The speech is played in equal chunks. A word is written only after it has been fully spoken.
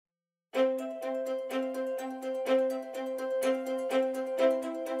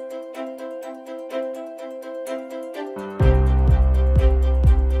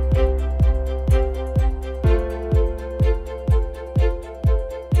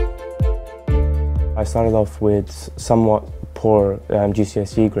I started off with somewhat poor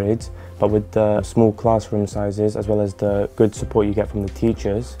GCSE grades, but with the small classroom sizes as well as the good support you get from the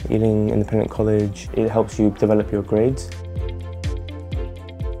teachers, Ealing Independent College, it helps you develop your grades.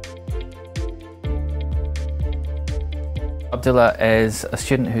 Abdullah is a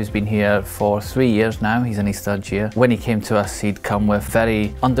student who's been here for 3 years now. He's in his third year. When he came to us, he'd come with very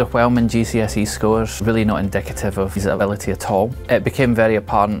underwhelming GCSE scores, really not indicative of his ability at all. It became very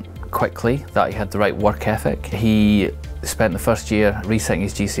apparent quickly that he had the right work ethic. He spent the first year resetting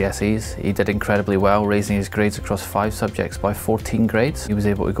his GCSEs. He did incredibly well, raising his grades across 5 subjects by 14 grades. He was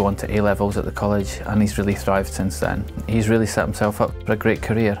able to go on to A-levels at the college, and he's really thrived since then. He's really set himself up for a great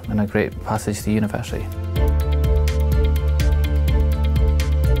career and a great passage to university.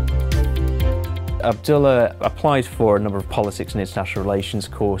 Abdullah applied for a number of politics and international relations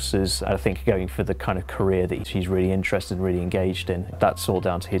courses, I think going for the kind of career that he's really interested and really engaged in. That's all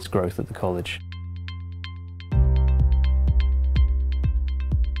down to his growth at the college.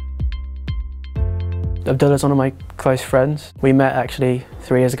 Abdullah's one of my close friends. We met actually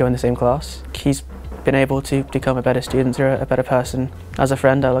 3 years ago in the same class. He's been able to become a better student, a better person. As a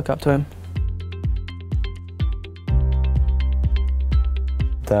friend, I look up to him.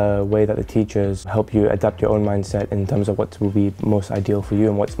 The way that the teachers help you adapt your own mindset in terms of what will be most ideal for you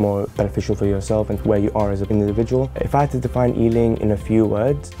and what's more beneficial for yourself and where you are as an individual. If I had to define Ealing in a few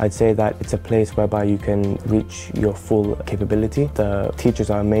words, I'd say that it's a place whereby you can reach your full capability. The teachers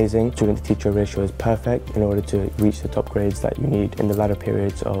are amazing. Student-to-teacher ratio is perfect in order to reach the top grades that you need in the latter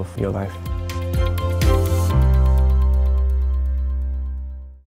periods of your life.